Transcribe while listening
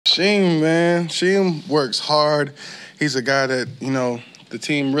Sheem, man. Sheem works hard. He's a guy that, the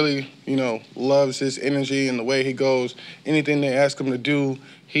team really, loves his energy and the way he goes. Anything they ask him to do,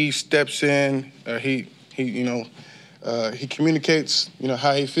 he steps in. He communicates,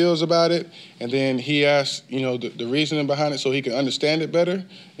 how he feels about it, and then he asks, the reasoning behind it so he can understand it better.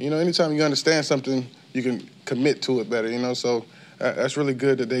 Anytime you understand something, you can commit to it better, So that's really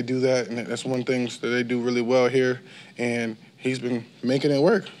good that they do that, and that's one thing that they do really well here. And he's been making it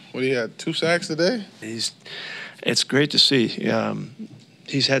work. What, he had 2 sacks today? It's great to see.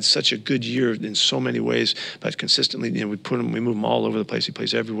 He's had such a good year in so many ways, but consistently, we move him all over the place. He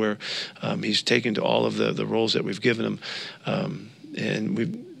plays everywhere. He's taken to all of the roles that we've given him,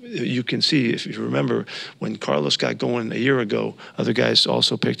 and you can see, if you remember, when Carlos got going a year ago, other guys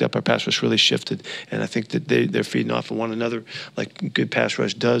also picked up. Our pass rush really shifted, and I think that they're feeding off of one another like good pass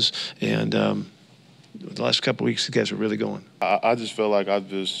rush does. And the last couple of weeks, the guys are really going. I just feel like I've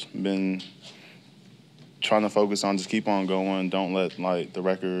just been trying to focus on just keep on going. Don't let the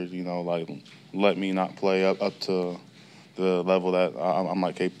record, let me not play up to the level that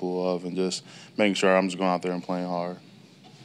I'm capable of, and just making sure I'm just going out there and playing hard.